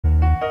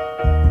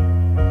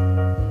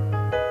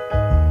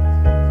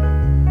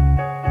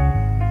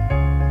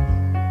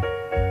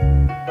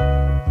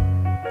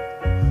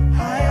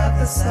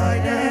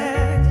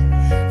decided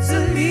to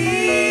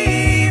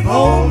leave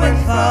home and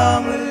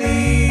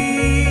family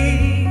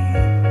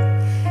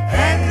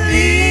and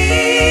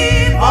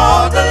leave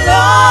all the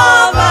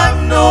love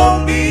I've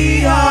known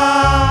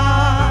behind,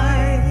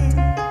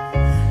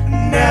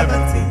 never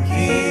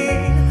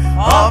thinking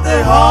of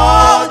the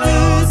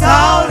hurdles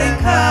I'll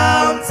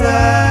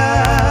encounter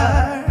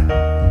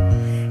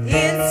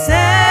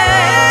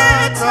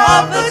instead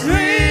of the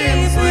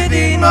dreams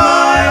within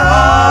my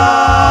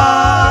heart.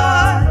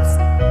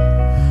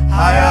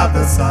 I have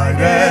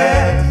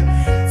decided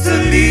to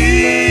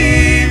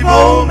leave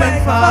home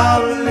and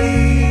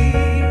family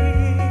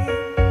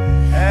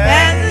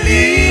and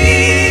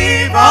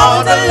leave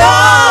all the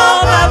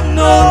love I've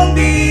known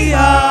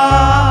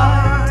behind,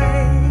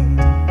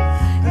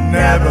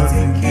 never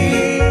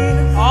thinking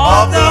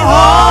of the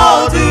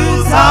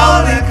hurdles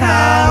I'll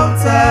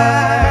encounter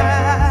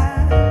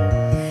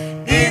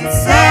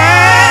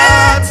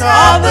instead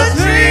of the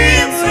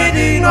dreams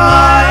within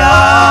my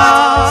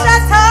heart.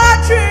 Shattered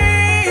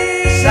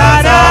dreams,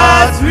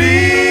 shattered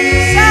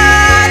dreams,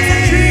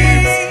 shattered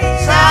dreams,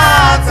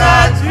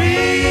 shattered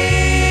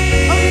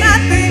dreams. Oh,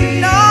 nothing,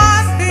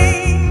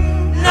 nothing,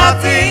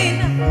 nothing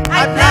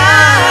I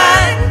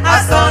planned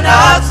has turned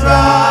out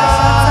right.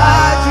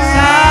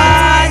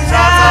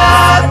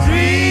 Shattered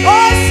dreams, oh,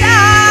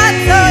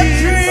 shattered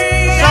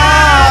dreams,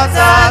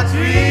 shattered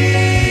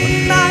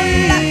dreams.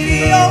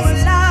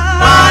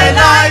 My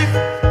life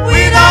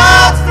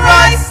without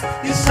Christ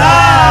is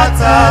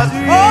shattered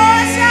dreams. Oh,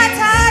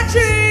 shattered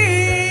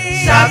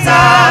dreams,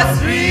 shattered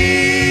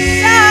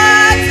dreams,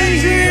 shattered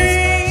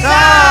dreams,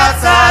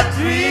 shattered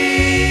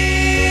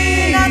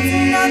dreams.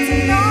 Nothing,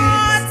 nothing,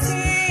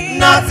 nothing,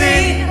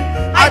 nothing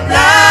I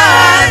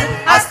planned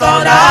has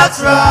turned out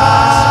right.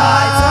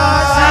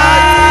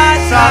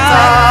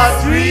 Shattered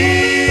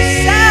dreams,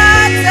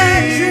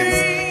 shattered dreams,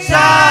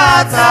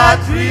 shattered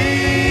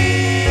dreams.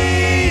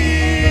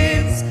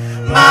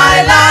 My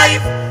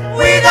life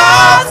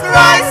without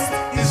Christ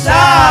is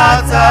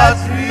shattered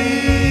dreams.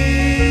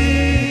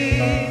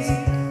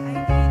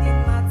 I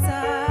didn't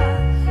matter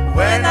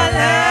when I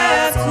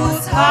left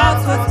whose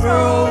hearts were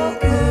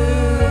broken.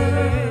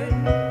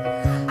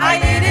 I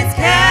didn't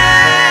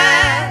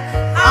care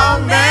how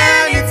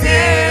many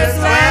tears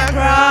were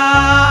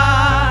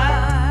cried.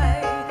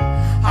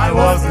 I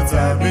was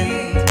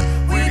determined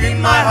within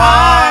my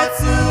heart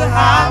to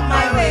have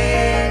my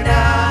way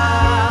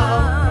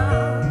down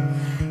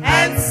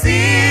and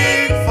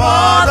seek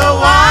for the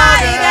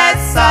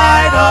widest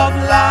side of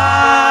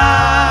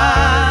life.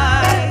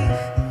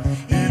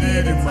 It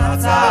didn't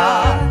matter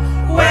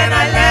when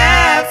I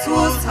left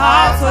whose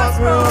hearts were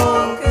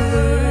broken.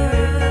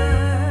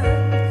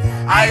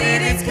 I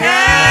didn't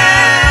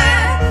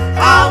care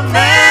how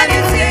many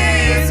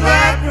tears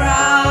were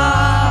cried.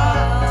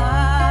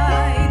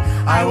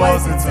 I was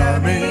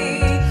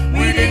determined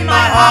within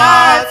my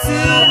heart to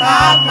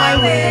have my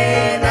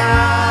way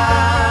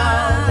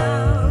down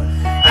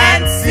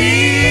and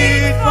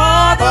seek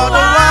for the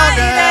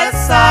widest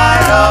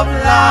side of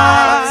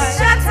life.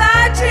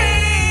 Shattered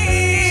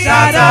dreams,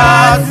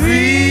 shattered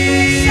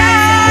dreams,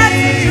 shattered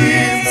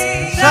dreams,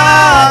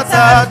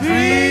 shattered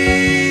dreams.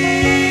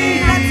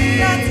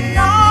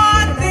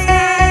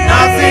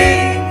 Nothing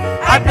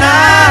I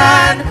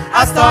planned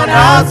has turned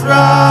out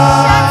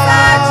right.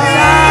 Shattered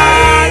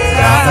dreams,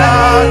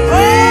 shattered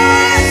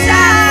dreams,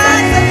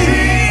 shattered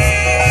dreams,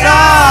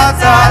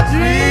 shattered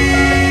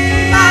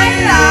dreams.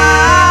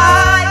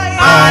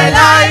 My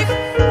life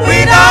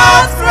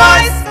without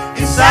Christ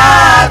is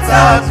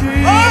shattered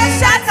dreams. Oh,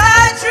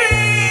 shattered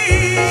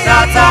dreams,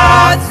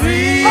 shattered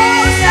dreams,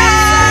 oh,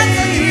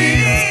 shattered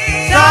dreams,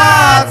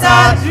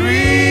 shattered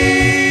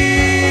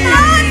dreams.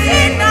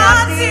 Nothing,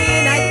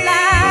 nothing I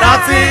planned,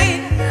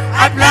 nothing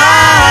I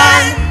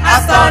planned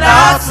has turned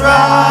out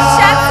right.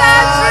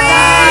 Shattered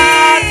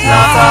dreams,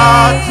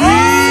 shattered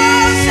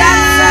dreams,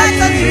 shattered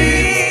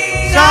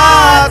dreams,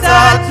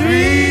 shattered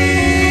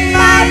dreams.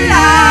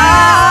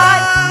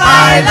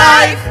 My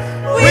life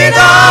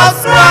without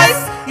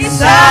Christ is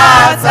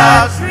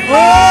shattered dreams.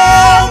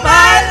 Oh,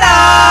 my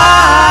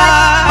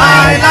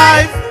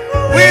life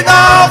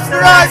without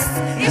Christ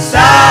is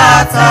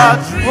shattered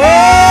dreams.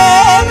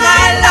 Oh,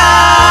 my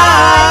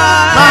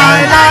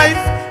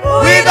life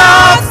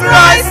without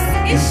Christ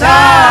is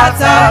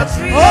shattered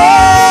dreams. Oh,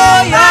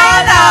 your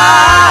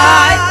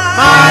life,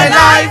 my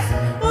life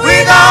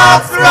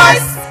without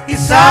Christ is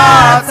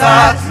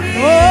shattered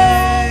dreams. Oh,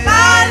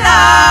 my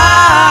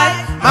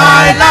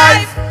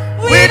life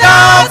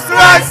without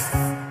Christ,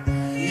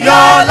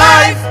 your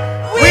life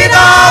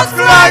without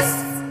Christ,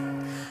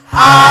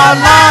 our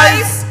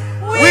lives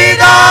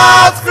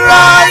without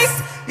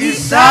Christ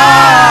is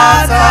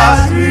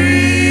shattered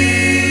dreams,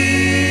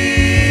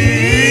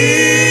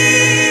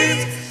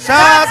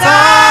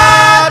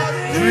 shattered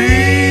dreams.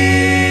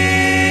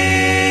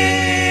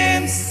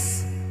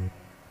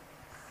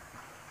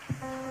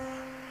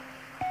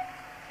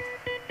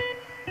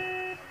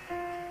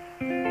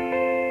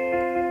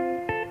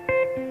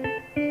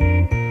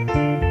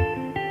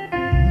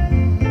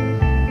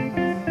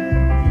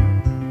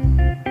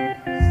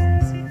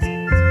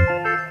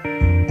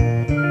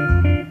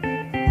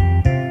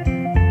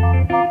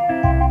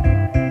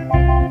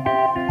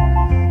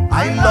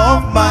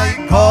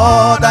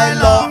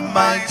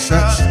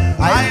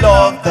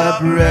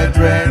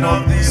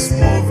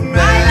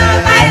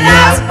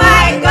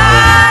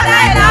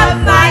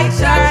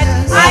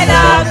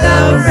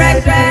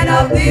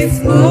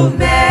 this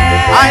movement.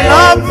 I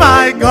love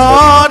my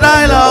God,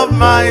 I love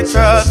my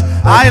church,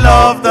 I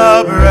love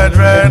the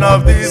brethren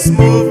of this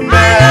movement.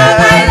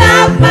 I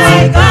love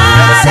my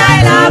God,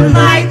 I love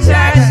my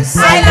church,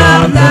 I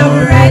love the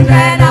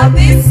brethren of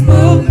this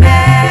movement.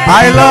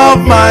 I love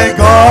my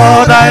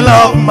God, I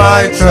love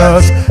my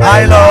church,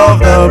 I love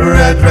the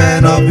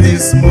brethren of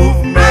this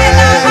movement.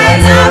 I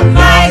love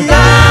my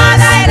God,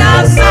 I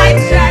love my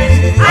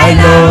church, I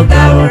love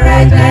the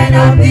brethren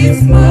of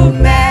this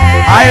movement.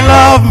 I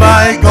love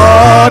my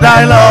God,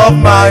 I love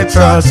my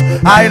church,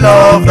 I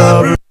love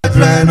the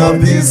brethren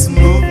of this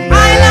movement.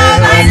 I love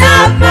my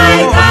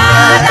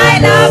God, I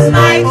love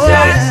my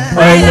church,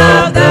 I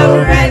love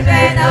the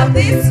brethren of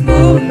this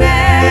movement.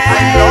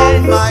 I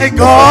love my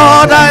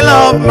God, I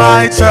love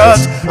my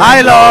church,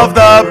 I love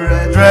the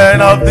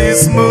brethren of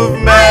this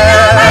movement.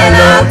 I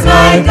love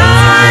my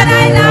God,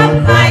 I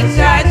love my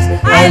church,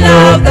 I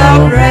love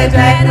the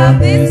brethren of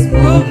this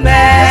movement.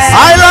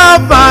 I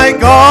love my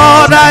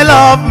God, I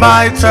love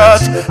my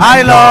church,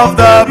 I love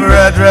the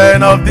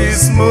brethren of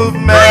this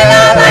movement.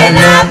 I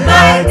love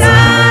my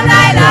God,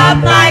 I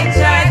love my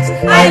church,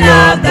 I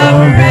love the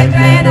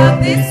brethren of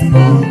this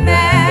movement.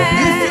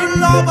 If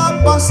you love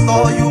a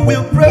pastor, you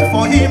will pray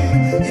for him.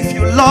 If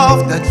you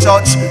love the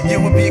church, you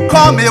will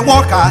become a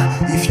worker.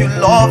 If you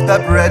love the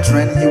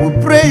brethren, you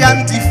will pray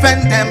and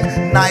defend them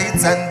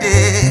night and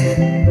day.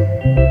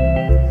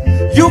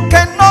 You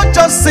cannot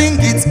just sing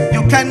it,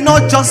 you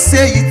cannot just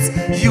say it,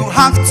 you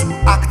have to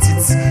act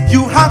it,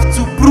 you have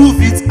to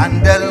prove it,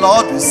 and the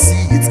Lord will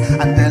see it,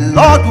 and the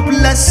Lord will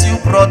bless you,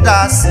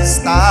 brother,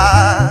 sister.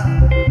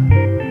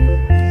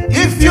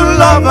 If you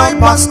love my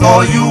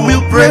pastor, you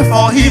will pray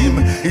for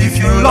him. If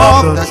you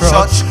love the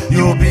church,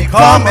 you will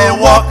become a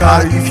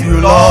worker. If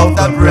you love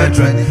the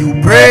brethren, you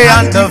pray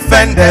and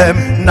defend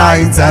them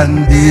night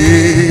and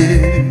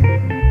day.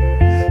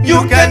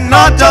 You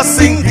cannot just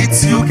sing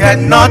it, you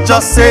cannot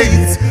just say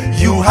it,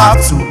 you have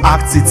to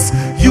act it,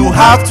 you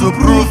have to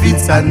prove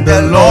it, and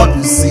the Lord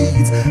will see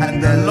it,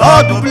 and the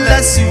Lord will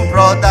bless you,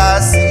 brother,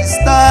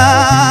 sister.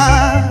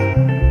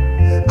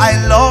 I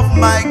love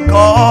my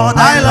God,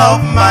 I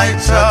love my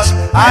church,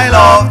 I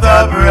love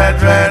the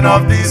brethren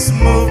of this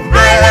movement.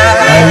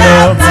 I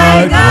love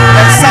my God,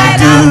 yes, I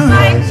love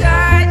my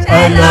church,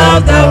 I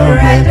love the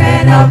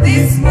brethren of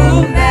this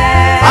movement.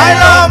 I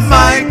love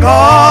my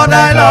God,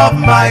 I love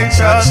my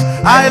church,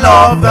 I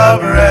love the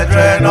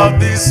brethren of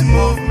this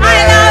movement.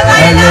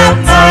 I love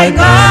my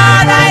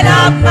God, I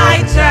love my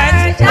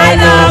church, I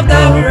love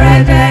the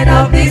brethren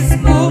of this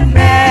movement.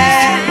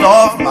 If you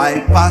love my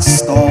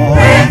pastor,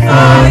 pray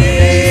for him.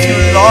 If you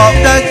love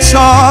the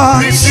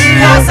church, if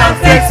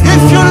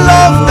you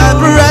love the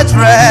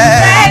brethren,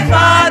 pray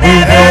for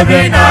them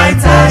every night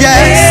and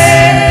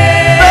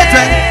day.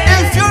 Brethren,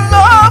 if you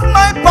love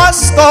my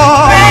pastor,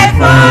 pray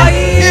for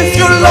him. If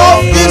you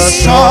love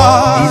this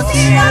church,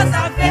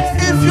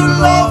 if you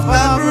love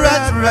the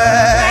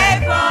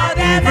brethren,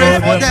 pray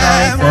for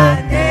them.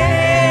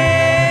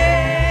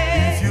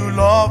 If you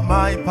love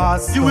my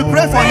pastor, you will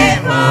pray for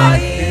him.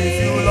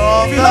 If you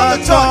love the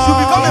church, you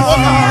become a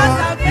worker.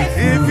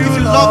 If you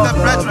love the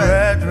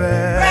brethren,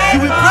 you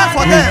will pray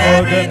for them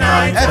every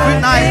night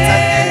and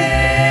day.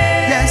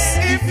 Yes,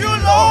 if you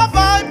love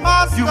my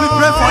pastor, you will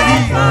pray for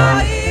him.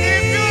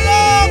 If you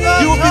love the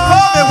church, you will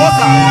become a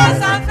worker.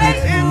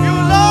 If you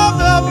love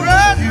the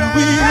brethren, you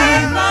will pray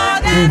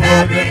for them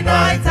every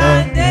night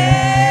and day.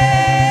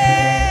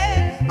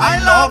 I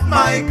love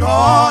my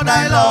God,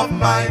 I love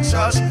my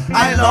church,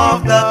 I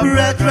love the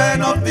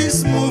brethren of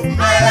this movement.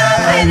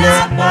 I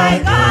love my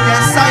God,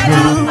 yes I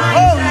do.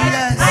 Oh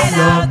yes, I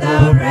love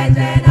the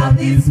brethren of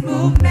this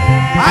movement.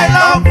 I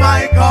love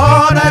my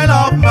God, I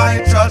love my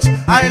church,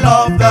 I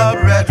love the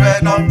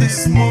brethren of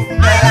this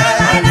movement.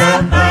 I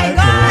love my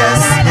God,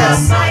 yes,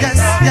 yes, yes,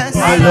 yes,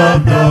 I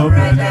love the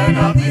brethren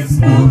of this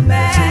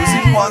movement.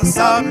 Chosen ones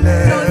are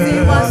blessed,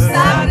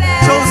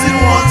 chosen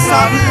ones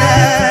are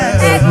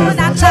blessed,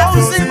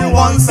 chosen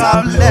ones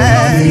are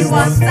blessed, chosen ones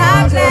are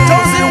blessed,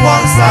 chosen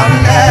ones are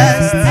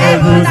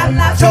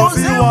blessed,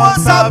 chosen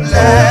ones are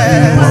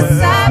blessed,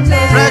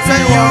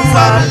 brethren you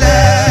are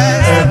blessed.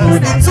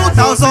 In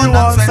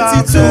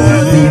 2022,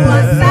 you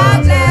must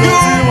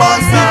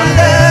be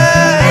blessed.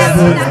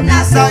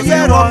 It's a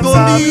year of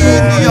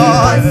dominion,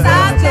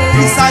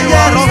 it's a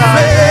year of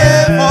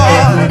favor,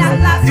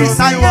 it's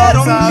a year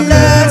of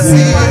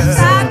blessings,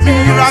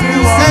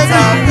 miracles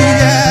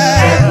everywhere.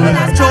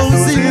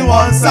 Chosen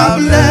ones are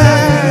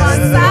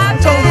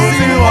blessed,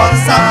 chosen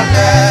ones are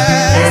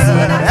blessed.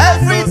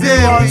 Every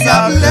day we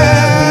are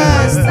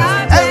blessed,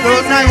 every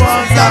night we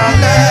are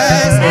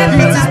blessed.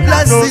 It is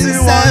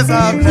blessings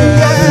everywhere.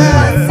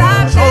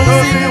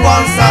 Chosen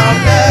ones are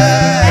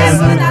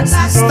blessed,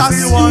 sisters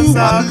you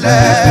are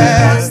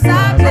blessed,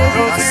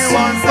 chosen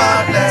ones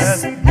are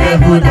blessed.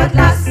 Heaven at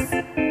last.